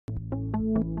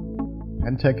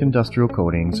Penntek Industrial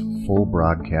Coatings full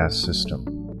broadcast system,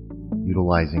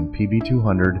 utilizing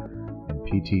PB200 and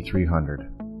PT300.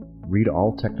 Read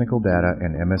all technical data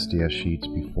and MSDS sheets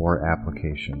before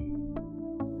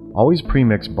application. Always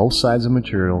premix both sides of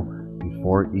material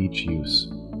before each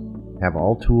use. Have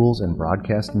all tools and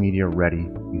broadcast media ready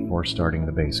before starting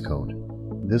the base coat.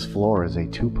 This floor is a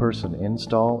two-person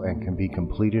install and can be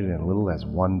completed in as little as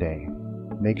 1 day.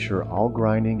 Make sure all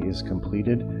grinding is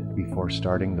completed before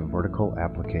starting the vertical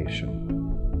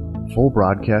application. Full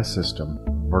broadcast system,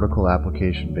 vertical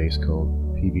application base coat,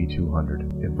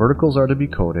 PB200. If verticals are to be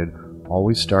coated,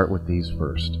 always start with these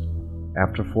first.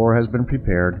 After floor has been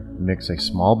prepared, mix a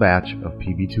small batch of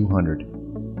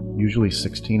PB200, usually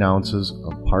 16 ounces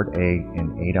of Part A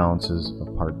and 8 ounces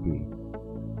of Part B.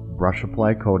 Brush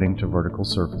apply coating to vertical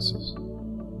surfaces.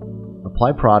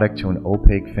 Apply product to an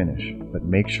opaque finish, but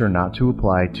make sure not to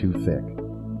apply too thick.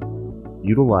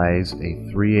 Utilize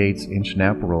a 3/8 inch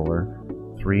nap roller,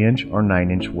 3 inch or 9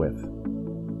 inch width.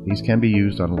 These can be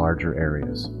used on larger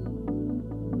areas.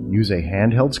 Use a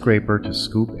handheld scraper to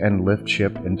scoop and lift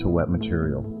chip into wet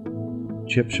material.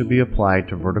 Chip should be applied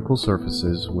to vertical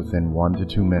surfaces within 1 to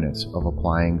 2 minutes of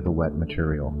applying the wet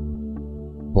material.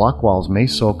 Block walls may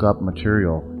soak up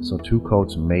material, so 2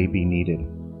 coats may be needed.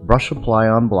 Brush apply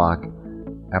on block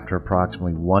after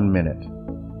approximately 1 minute.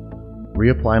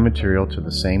 Reapply material to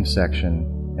the same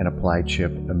section and apply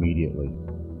chip immediately.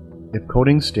 If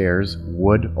coating stairs,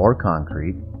 wood, or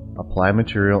concrete, apply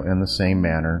material in the same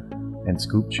manner and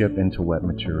scoop chip into wet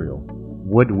material.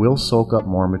 Wood will soak up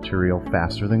more material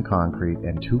faster than concrete,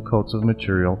 and 2 coats of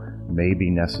material may be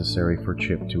necessary for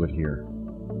chip to adhere.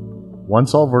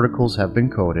 Once all verticals have been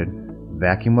coated,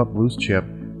 vacuum up loose chip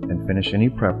and finish any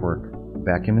prep work.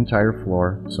 Vacuum entire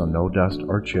floor so no dust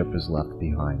or chip is left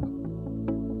behind.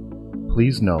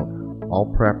 Please note, all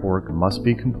prep work must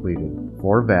be completed,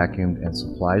 floor vacuumed, and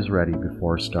supplies ready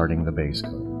before starting the base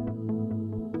coat.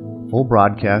 Full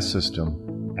broadcast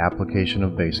system, application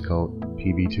of base coat,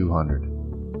 PB200.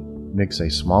 Mix a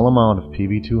small amount of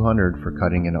PB200 for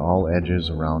cutting in all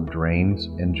edges around drains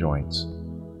and joints.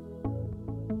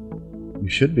 You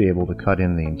should be able to cut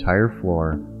in the entire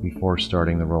floor before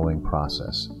starting the rolling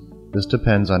process. This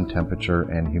depends on temperature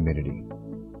and humidity.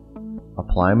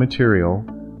 Apply material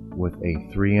with a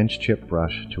 3-inch chip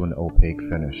brush to an opaque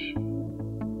finish.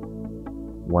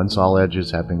 Once all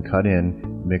edges have been cut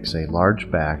in, mix a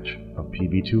large batch of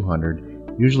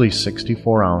PB200, usually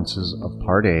 64 ounces of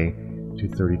Part A to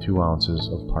 32 ounces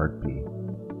of Part B.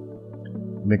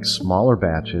 Mix smaller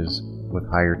batches with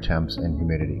higher temps and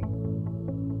humidity.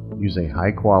 Use a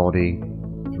high-quality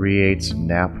 3/8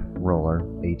 nap roller,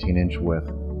 18-inch width,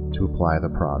 to apply the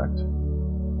product.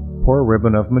 Pour a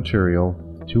ribbon of material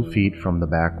 2 feet from the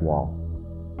back wall.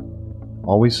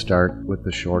 Always start with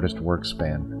the shortest work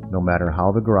span, no matter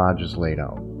how the garage is laid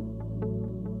out.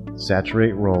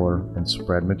 Saturate roller and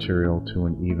spread material to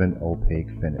an even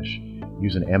opaque finish.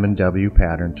 Use an M&W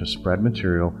pattern to spread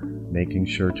material, making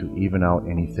sure to even out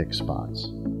any thick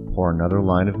spots. Pour another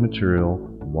line of material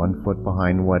 1 foot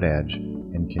behind wet edge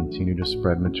and continue to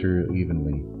spread material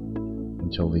evenly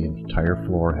until the entire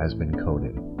floor has been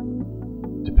coated.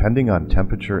 Depending on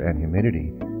temperature and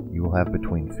humidity, you will have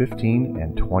between 15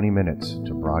 and 20 minutes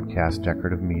to broadcast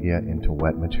decorative media into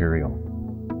wet material.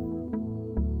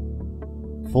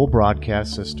 Full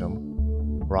broadcast system,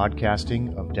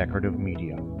 broadcasting of decorative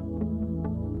media.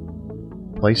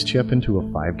 Place chip into a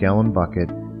 5-gallon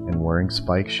bucket and, wearing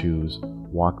spike shoes,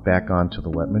 walk back onto the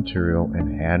wet material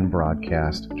and hand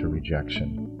broadcast to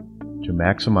rejection. To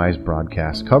maximize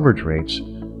broadcast coverage rates,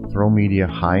 throw media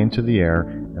high into the air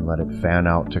and let it fan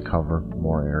out to cover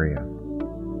more area.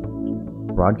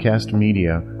 Broadcast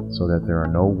media so that there are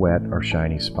no wet or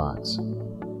shiny spots.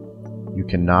 You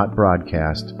cannot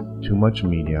broadcast too much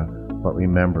media, but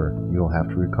remember, you will have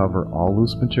to recover all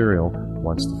loose material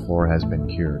once the floor has been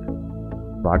cured.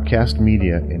 Broadcast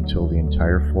media until the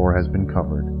entire floor has been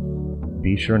covered.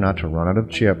 Be sure not to run out of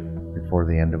chip before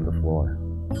the end of the floor.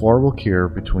 Floor will cure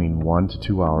between 1 to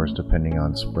 2 hours depending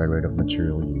on spread rate of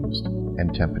material used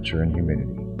and temperature and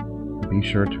humidity. Be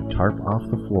sure to tarp off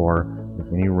the floor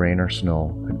if any rain or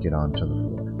snow could get onto the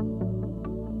floor.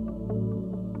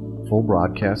 Full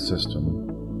broadcast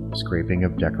system, scraping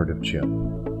of decorative chip.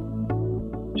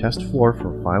 Test floor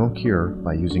for final cure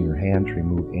by using your hand to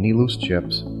remove any loose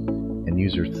chips and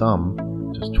use your thumb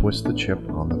to twist the chip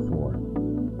on the floor.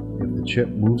 If the chip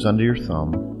moves under your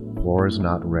thumb, floor is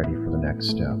not ready for the next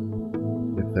step.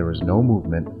 If there is no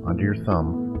movement under your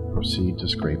thumb, proceed to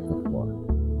scrape the floor.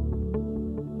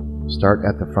 Start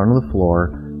at the front of the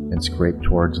floor and scrape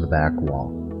towards the back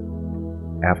wall.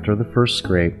 After the first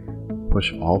scrape,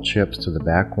 push all chips to the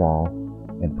back wall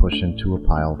and push into a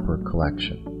pile for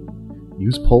collection.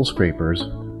 Use pole scrapers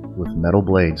with metal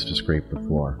blades to scrape the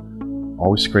floor.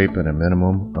 Always scrape in a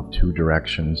minimum of 2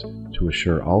 directions to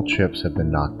assure all chips have been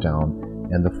knocked down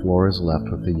and the floor is left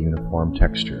with a uniform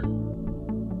texture.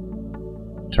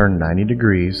 Turn 90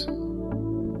 degrees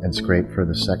and scrape for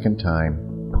the second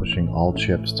time, pushing all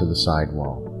chips to the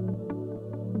sidewall.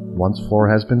 Once floor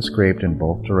has been scraped in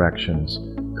both directions,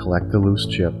 collect the loose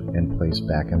chip and place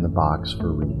back in the box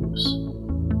for reuse.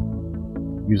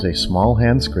 Use a small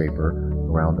hand scraper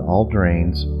around all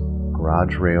drains,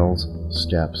 garage rails,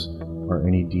 steps, or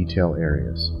any detail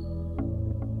areas.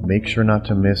 Make sure not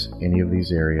to miss any of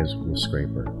these areas with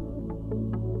scraper.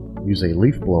 Use a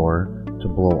leaf blower to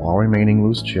blow all remaining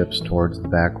loose chips towards the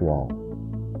back wall.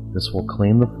 This will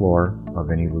clean the floor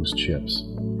of any loose chips.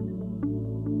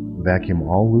 Vacuum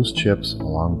all loose chips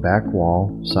along back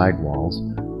wall, side walls,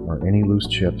 or any loose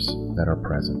chips that are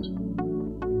present.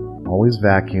 Always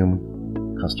vacuum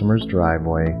customer's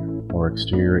driveway or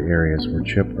exterior areas where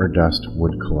chip or dust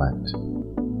would collect.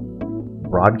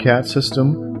 Broadcast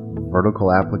system,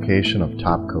 vertical application of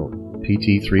top coat,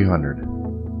 PT300.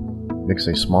 Mix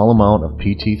a small amount of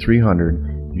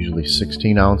PT300, usually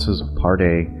 16 ounces of Part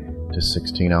A to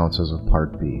 16 ounces of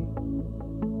Part B.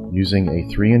 Using a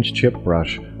 3-inch chip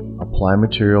brush, apply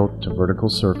material to vertical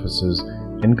surfaces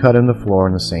and cut in the floor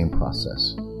in the same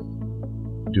process.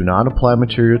 Do not apply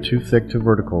material too thick to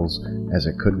verticals as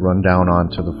it could run down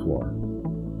onto the floor.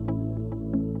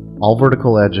 All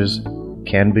vertical edges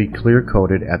can be clear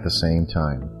coated at the same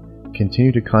time.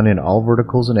 Continue to cut in all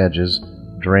verticals and edges,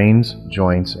 drains,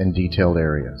 joints, and detailed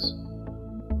areas.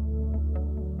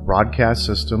 Broadcast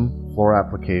system, floor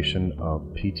application of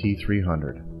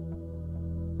PT300.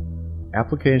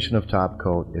 Application of top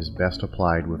coat is best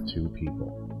applied with 2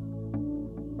 people.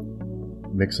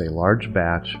 Mix a large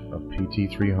batch of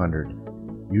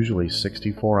PT300, usually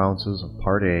 64 ounces of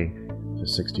Part A to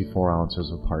 64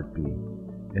 ounces of Part B,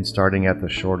 and starting at the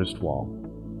shortest wall.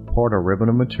 Pour a ribbon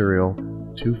of material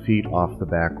 2 feet off the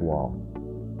back wall.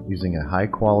 Using a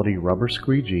high-quality rubber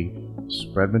squeegee,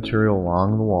 spread material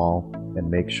along the wall and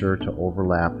make sure to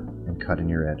overlap and cut in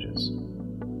your edges.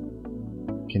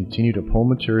 Continue to pull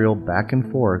material back and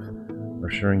forth,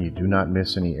 assuring you do not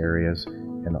miss any areas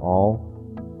and all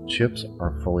chips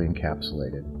are fully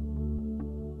encapsulated.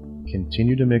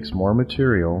 Continue to mix more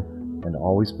material and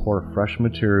always pour fresh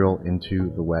material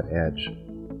into the wet edge.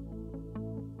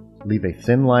 Leave a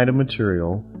thin line of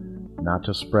material, not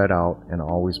to spread out, and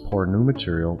always pour new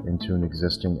material into an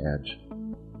existing edge.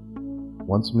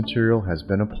 Once material has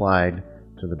been applied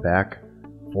to the back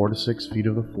 4 to 6 feet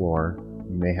of the floor,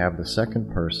 you may have the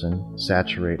second person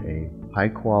saturate a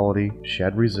high-quality,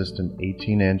 shed-resistant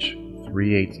 18-inch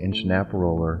 3/8-inch nap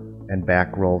roller and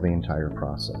back roll the entire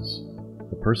process.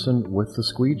 The person with the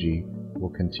squeegee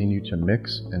will continue to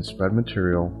mix and spread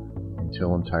material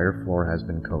until entire floor has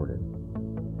been coated.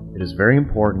 It is very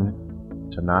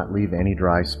important to not leave any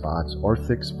dry spots or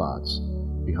thick spots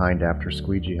behind after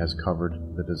squeegee has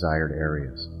covered the desired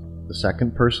areas. The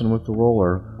second person with the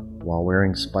roller, while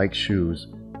wearing spiked shoes,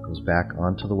 goes back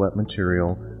onto the wet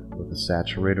material with a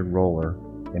saturated roller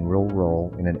and will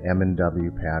roll in an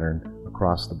M&W pattern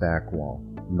across the back wall,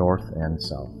 north and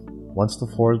south. Once the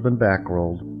floor has been back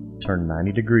rolled, turn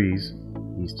 90 degrees,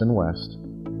 east and west,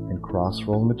 and cross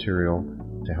roll the material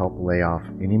to help lay off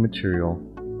any material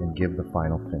and give the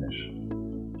final finish.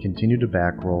 Continue to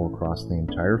back roll across the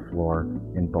entire floor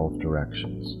in both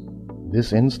directions.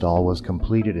 This install was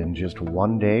completed in just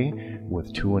 1 day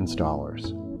with 2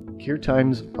 installers. Cure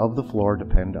times of the floor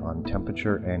depend on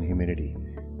temperature and humidity.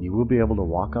 You will be able to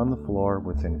walk on the floor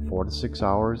within 4 to 6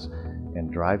 hours,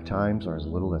 and drive times are as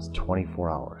little as 24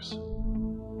 hours.